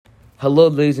Hello,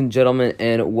 ladies and gentlemen,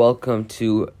 and welcome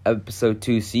to episode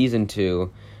 2, season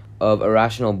 2 of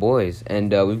Irrational Boys.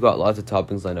 And we've got lots of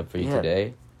topics lined up for you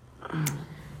today. We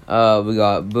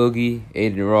got Boogie,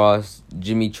 Aiden Ross,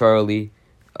 Jimmy Charlie,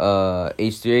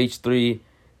 H3H3,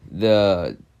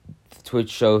 the Twitch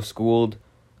show Schooled,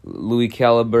 Louis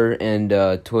Caliber,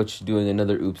 and Twitch doing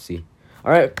another oopsie.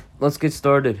 Alright, let's get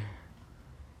started.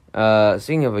 Let's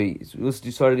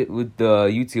start it with the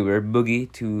YouTuber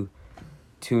Boogie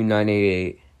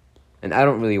 2988, and I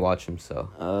don't really watch him, so.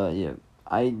 Yeah,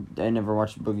 I never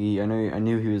watched Boogie. I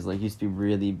knew he was used to be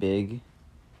really big.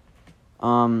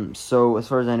 So as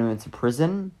far as I know, it's a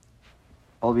prison.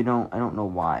 I don't know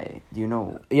why. Do you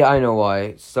know? Yeah, I know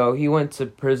why. So he went to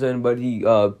prison, but he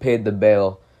paid the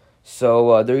bail.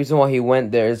 So the reason why he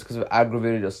went there is because of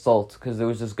aggravated assault. Because there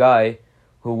was this guy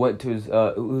who went to his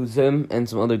it was him and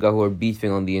some other guy who were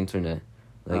beefing on the internet.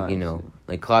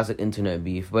 Like classic internet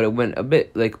beef, but it went a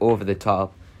bit over the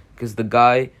top, because the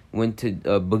guy went to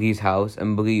Boogie's house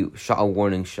and Boogie shot a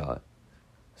warning shot.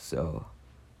 So,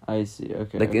 I see.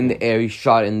 Okay. in the air, he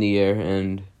shot in the air,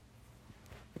 and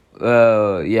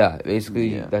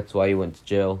that's why he went to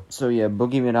jail. So yeah,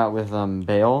 Boogie went out with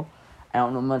bail. I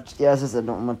don't know much. Yeah, as I said,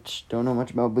 don't know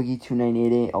much about Boogie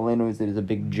 2988. All I know is that it's a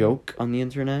big joke on the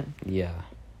internet. Yeah.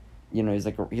 You know, he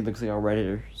looks like a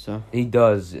Redditor. So he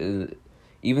does.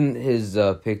 Even his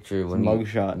picture when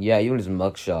mugshot. Yeah, even his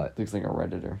mugshot looks like a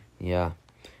Redditor. Yeah.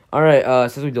 All right.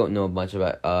 Since we don't know much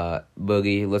about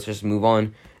Boogie, let's just move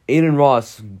on. Aiden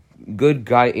Ross, good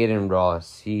guy. Aiden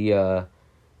Ross. He's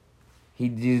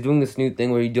doing this new thing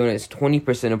where he donates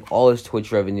 20% of all his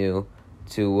Twitch revenue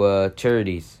to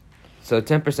charities. So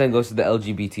 10% goes to the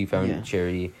LGBT foundation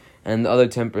charity, and the other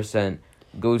 10%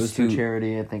 goes to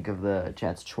charity. I think of the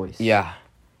chat's choice. Yeah.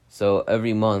 So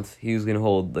every month he's gonna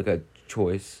hold a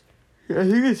choice. Yeah, I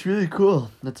think it's really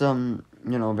cool. That's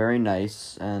very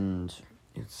nice, and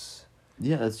it's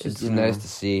just nice to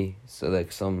see. So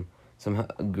some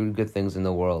good things in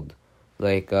the world,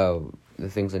 the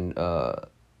things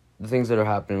that are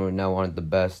happening right now aren't the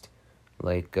best,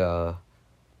 the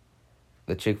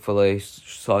Chick-fil-A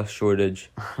sauce shortage.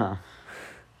 Basically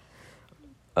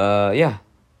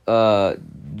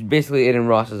Aiden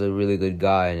Ross is a really good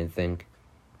guy, and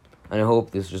I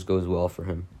hope this just goes well for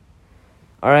him.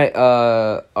 All right,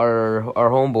 our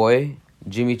homeboy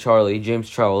James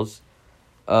Charles,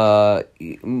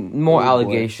 more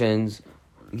allegations.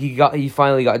 He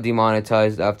finally got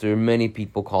demonetized after many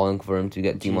people calling for him to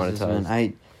get demonetized.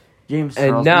 James Charles.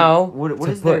 And now, what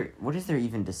is there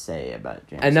even to say about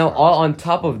James? And now, Charles? all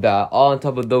on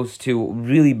top of those two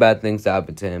really bad things that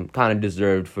happened to him, kind of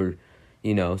deserved for,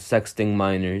 sexting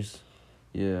minors.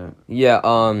 Yeah. Yeah.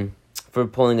 For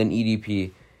pulling an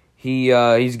EDP.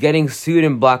 He's getting sued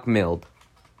and blackmailed.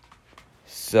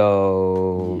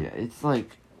 So... Yeah,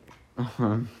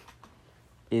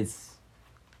 it's...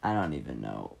 I don't even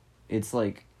know. It's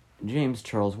James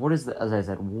Charles, as I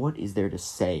said, what is there to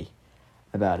say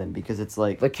about him? Because it's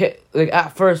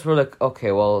at first we're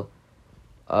okay, well...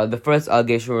 the first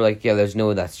allegation we're yeah, there's no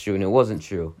way that's true, and it wasn't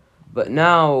true. But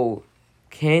now,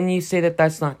 can you say that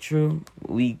that's not true?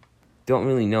 We don't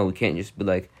really know. We can't just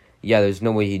be yeah, there's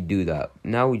no way he'd do that.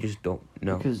 Now we just don't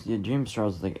know. Because James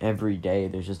Charles is every day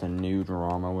there's just a new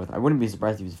drama with... I wouldn't be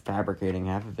surprised if he was fabricating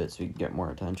half of it so he could get more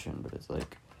attention, but it's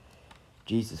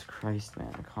Jesus Christ,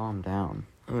 man, calm down.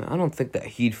 I don't think that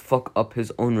he'd fuck up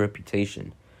his own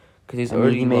reputation. Because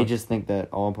he may just think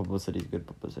that all publicity is good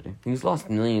publicity. He's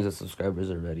lost millions of subscribers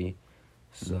already,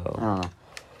 so... I don't know.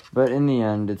 But in the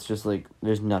end, it's just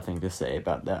there's nothing to say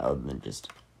about that other than just,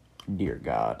 dear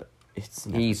God, it's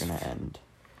never going to end.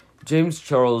 James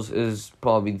Charles is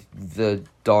probably the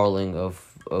darling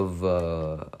of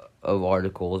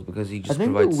articles, because he just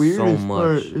provides so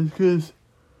much. Because,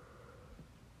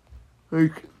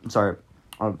 I'm sorry,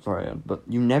 but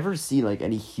you never see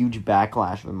any huge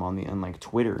backlash of him on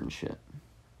Twitter and shit.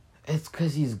 It's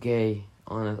because he's gay.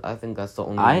 I think that's the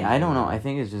only. I don't know. I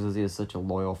think it's just because he has such a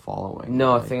loyal following.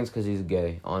 No, I think it's because he's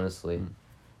gay. Honestly,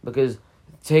 because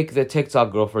take the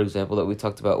TikTok girl, for example, that we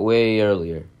talked about way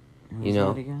earlier. Who's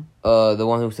that again? The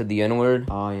one who said the N-word.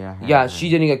 Oh, yeah. Yeah, she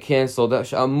didn't get canceled.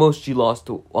 At most, she lost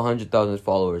to 100,000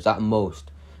 followers. At most.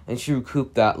 And she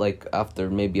recouped that, after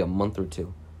maybe a month or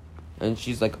two. And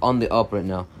she's, on the up right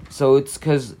now. So it's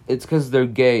because they're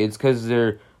gay. It's because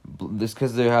they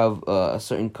have a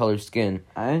certain color skin.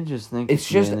 I just think it's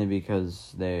mainly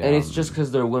because they... And it's just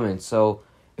because they're women. So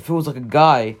if it was, a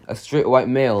guy, a straight white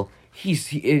male, he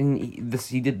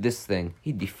did this thing,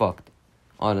 he'd be fucked.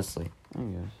 Honestly. I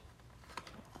guess.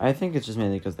 I think it's just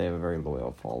mainly because they have a very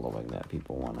loyal following that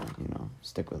people want to,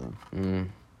 stick with them.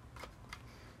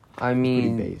 I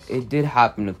mean, base. it did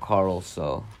happen to Carl,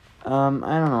 so. I don't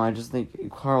know. I just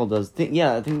think Carl does.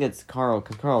 I think it's Carl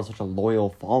because Carl has such a loyal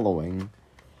following.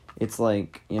 It's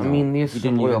like, you know. I mean, he there's didn't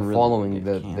some loyal even really following get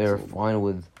that they're canceled. fine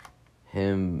with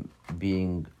him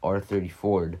being R30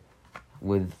 Ford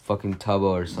with fucking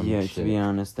Tubbo or some Yeah, shit. to be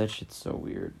honest, that shit's so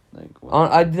weird. Like,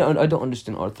 I don't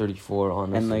understand R34,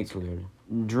 honestly. And, like, it's weird.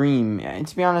 Dream, and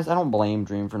to be honest, I don't blame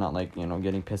Dream for not, like, you know,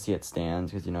 getting pissy at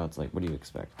stands, because, you know, it's like, what do you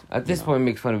expect? At this point, he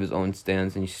makes fun of his own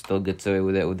stance, and he still gets away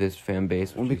with it with his fan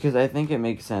base. Well, because I think it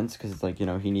makes sense, because it's like, you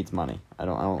know, he needs money. I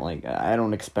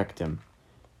don't expect him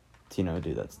to, you know,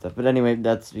 do that stuff. But anyway,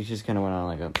 we just kind of went on,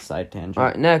 like, a side tangent.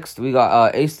 Alright, next, we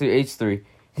got H3H3.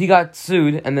 He got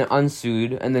sued, and then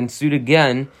unsued, and then sued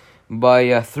again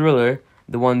by Thriller,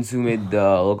 the ones who made the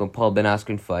Logan Paul Ben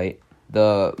Askren fight.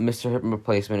 The Mr. Hip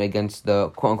replacement against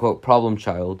the quote-unquote problem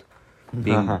child,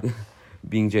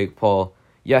 being Jake Paul.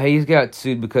 Yeah, he got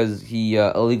sued because he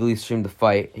illegally streamed the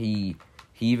fight. He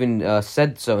even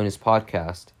said so in his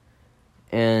podcast,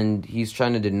 and he's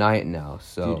trying to deny it now.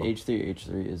 So, dude,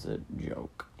 H3H3 is a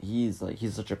joke. He's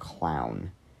such a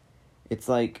clown. It's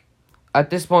like, at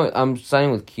this point, I'm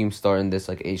siding with Keemstar in this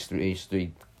like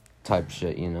H3H3 type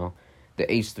shit. You know, the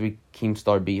H3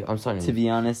 Keemstar beef. I'm siding. To be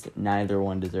honest, neither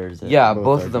one deserves it. Yeah,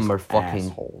 both of them are just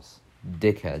fucking assholes.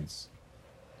 Dickheads.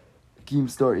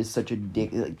 Keemstar is such a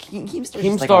dick.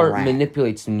 Keemstar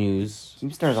manipulates news.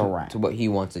 Keemstar's a rat. To what he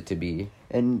wants it to be.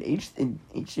 And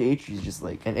H3H is just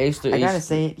like. And H3H. I gotta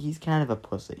say it. He's kind of a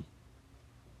pussy.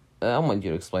 I want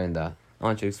you to explain that. I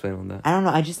want you to explain on that. I don't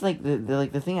know. I just like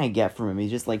the thing I get from him.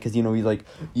 He's just like, because you know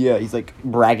he's like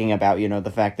bragging about, you know,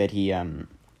 the fact that he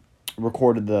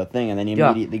recorded the thing and then he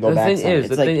immediately go back. It's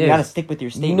like you gotta stick with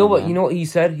your statement. You know what? Man. You know what he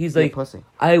said? He's like, pussy.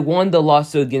 I won the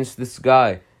lawsuit against this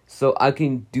guy, so I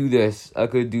can do this. I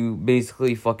could do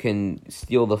basically fucking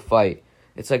steal the fight.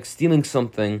 It's like stealing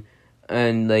something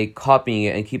and like copying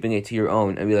it and keeping it to your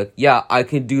own and be like, yeah, I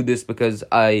can do this because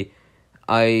I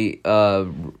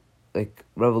like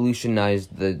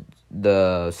revolutionized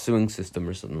the suing system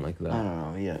or something like that. I don't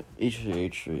know. Yeah,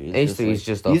 H3 is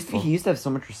just he used to have so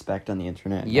much respect on the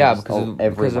internet. Yeah,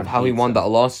 because of how he won that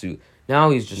lawsuit. Now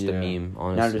he's just a meme.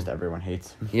 Honestly, now just everyone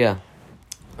hates him. Yeah.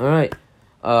 All right.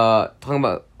 Talking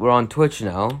about we're on Twitch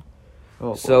now.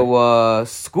 Oh, so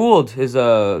Schooled is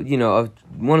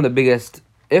one of the biggest,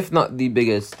 if not the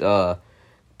biggest,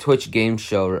 Twitch game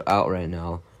show out right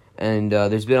now, and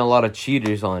there's been a lot of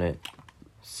cheaters on it.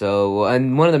 So,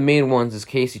 and one of the main ones is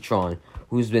Casey Tron,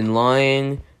 who's been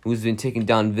lying, who's been taking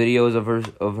down videos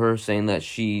of her saying that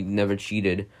she never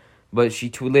cheated, but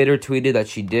she later tweeted that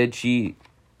she did cheat,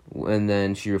 and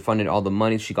then she refunded all the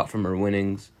money she got from her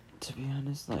winnings. To be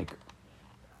honest, like,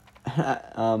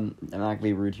 I'm not gonna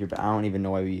be rude here, but I don't even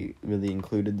know why we really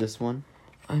included this one.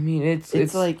 I mean, it's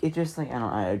like, it just like,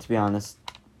 to be honest,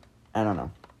 I don't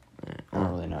know. I don't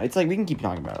really know. It's like, we can keep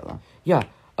talking about it though. Yeah.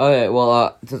 Okay,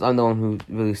 well, since I'm the one who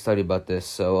really studied about this,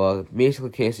 so, basically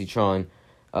Casey Tron,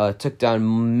 took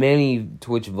down many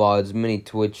Twitch VODs, many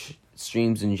Twitch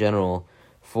streams in general,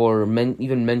 for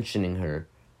even mentioning her,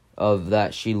 of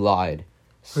that she lied.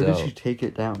 So, How did she take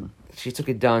it down? She took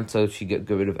it down so she get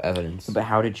rid of evidence. But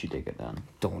how did she take it down?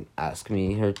 Don't ask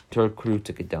me. Her crew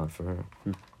took it down for her.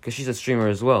 Because she's a streamer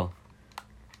as well.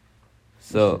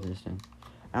 So,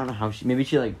 I don't know how maybe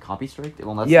she like copy striked it.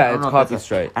 Well, that's, yeah, it's copy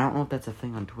strike. I don't know if that's a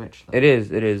thing on Twitch. Though. It is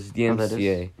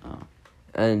DMCA. Oh.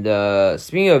 And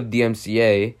speaking of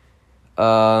DMCA,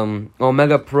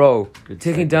 Omega Pro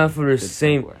taken down for the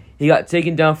same. He got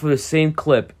taken down for the same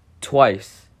clip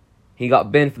twice. He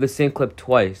got banned for the same clip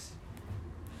twice.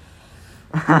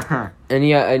 And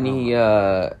he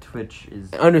Twitch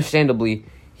is understandably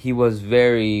he was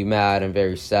very mad and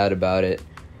very sad about it,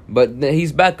 but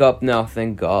he's back up now.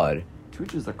 Thank God.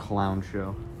 Twitch is a clown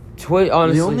show. Twitch,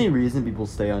 honestly, the only reason people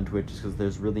stay on Twitch is because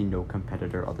there's really no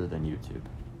competitor other than YouTube.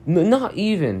 Not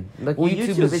even like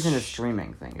YouTube isn't a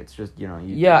streaming thing. It's just YouTube.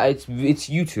 Yeah, it's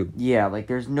YouTube. Yeah, like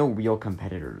there's no real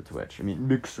competitor to Twitch. I mean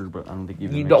Mixer, but I don't think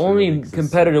even the only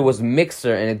competitor was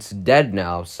Mixer, and it's dead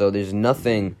now. So there's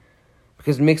nothing.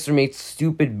 Because Mixer made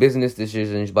stupid business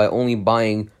decisions by only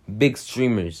buying big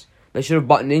streamers. They should have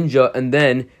bought Ninja and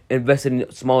then invested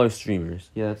in smaller streamers.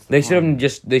 Yeah, that's They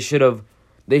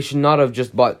should not have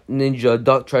just bought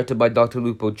Ninja, tried to buy Dr.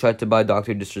 Lupo, tried to buy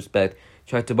Dr. Disrespect,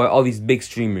 tried to buy all these big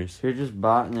streamers. They just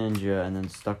bought Ninja and then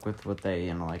stuck with what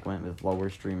they, went with lower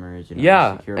streamers,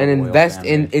 Yeah, and invest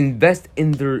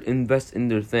in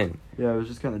their thing. Yeah, it was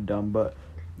just kind of dumb, but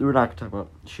we're not gonna talk about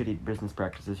shitty business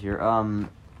practices here.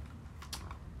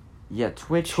 Yeah,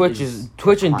 Twitch and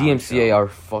DMCA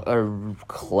are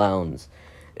clowns.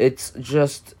 It's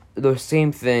just the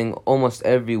same thing almost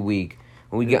every week,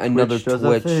 when we get another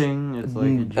Twitch, it's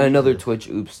like another Twitch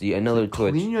oopsie, another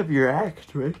Twitch. Clean up your act,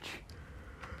 Twitch.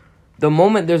 The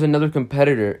moment there's another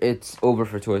competitor, it's over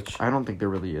for Twitch. I don't think there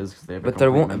really is. Cause they have but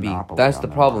there won't be. That's the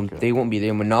problem. Market. They won't be.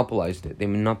 They monopolized it. They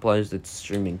monopolized its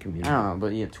streaming community. I don't know,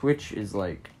 but yeah, Twitch is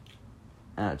like...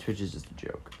 Twitch is just a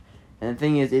joke. And the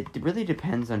thing is, it really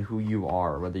depends on who you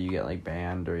are, whether you get, like,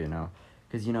 banned or, you know...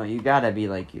 Because, you know, you gotta be,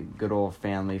 like, good old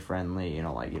family-friendly, you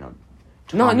know, like, you know...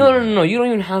 No. You don't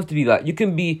even have to be that. You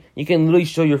can literally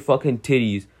show your fucking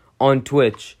titties on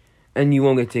Twitch, and you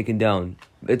won't get taken down.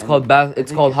 It's called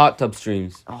hot tub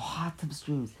streams. Oh, hot tub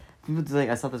streams. People do, like,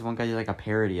 I saw this one guy do, like, a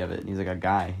parody of it, and he's, like, a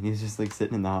guy. He's just, like,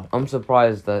 sitting in the hot tub. I'm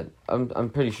surprised that...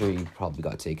 I'm pretty sure you probably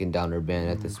got taken down or banned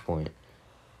at this point.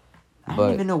 I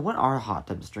don't even know what are hot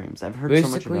tub streams. I've heard so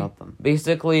much about them.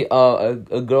 Basically, a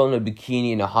girl in a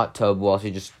bikini in a hot tub while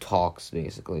she just talks,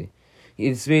 basically.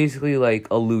 It's basically like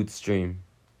a loot stream.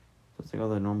 So it's like all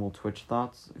the normal Twitch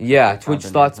thoughts? Yeah, Twitch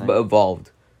thoughts, but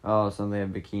evolved. Oh, so they have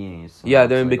bikinis. So yeah,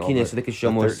 they're in bikinis, so they can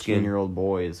show more skin. 13-year-old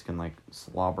boys can, like,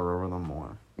 slobber over them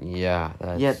more. Yeah,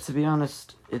 that's... Yeah, to be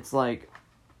honest, it's like...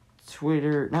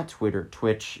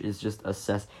 Twitch is just a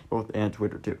cess, both and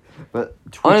Twitter too. But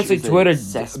Twitch honestly, Twitter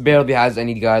barely has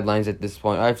any guidelines at this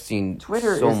point. I've seen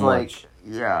Twitter so is much.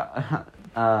 Yeah,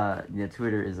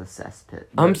 Twitter is a cesspit.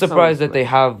 I'm surprised that they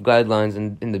have guidelines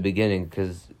in the beginning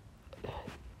because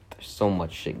there's so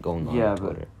much shit going on on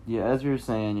Twitter. As we were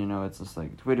saying, you know, it's just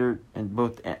like Twitter and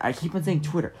both. I keep on saying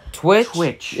Twitter,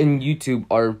 Twitch, and YouTube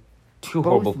are two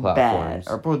horrible platforms.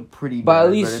 Are both pretty bad. But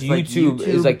at least YouTube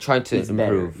is like trying to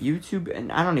improve. YouTube,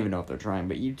 and I don't even know if they're trying,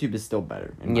 but YouTube is still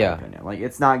better in my opinion. Like,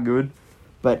 it's not good,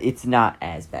 but it's not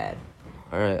as bad.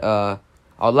 All right.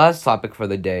 Our last topic for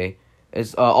the day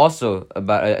is also a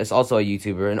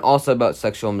YouTuber and also about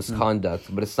sexual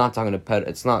misconduct, but it's not talking to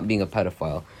it's not being a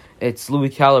pedophile. It's Louis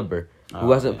Caliber,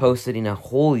 who hasn't posted in a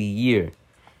whole year.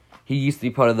 He used to be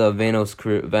part of the Vanos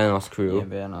crew. Yeah,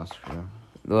 Vanos crew.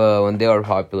 When they were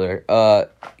popular,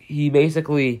 he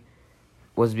basically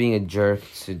was being a jerk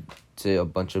to a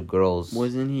bunch of girls.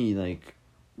 Wasn't he, like,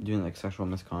 doing, like, sexual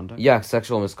misconduct? Yeah,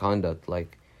 sexual misconduct,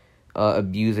 like,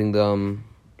 abusing them.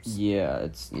 Yeah,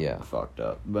 it's fucked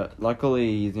up. But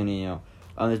luckily, he's gonna, you know,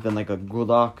 there's been, like, a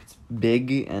Gulak, it's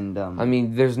big, and, I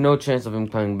mean, there's no chance of him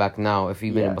coming back now if he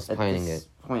even was planning it.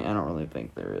 Point, I don't really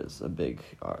think there is a big.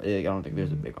 I don't think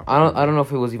there's a big. I don't know if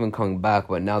he was even coming back,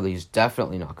 but now he's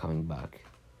definitely not coming back.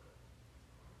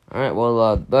 All right,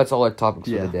 well, that's all our topics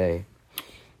for the day.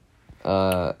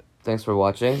 Thanks for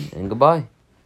watching, and goodbye.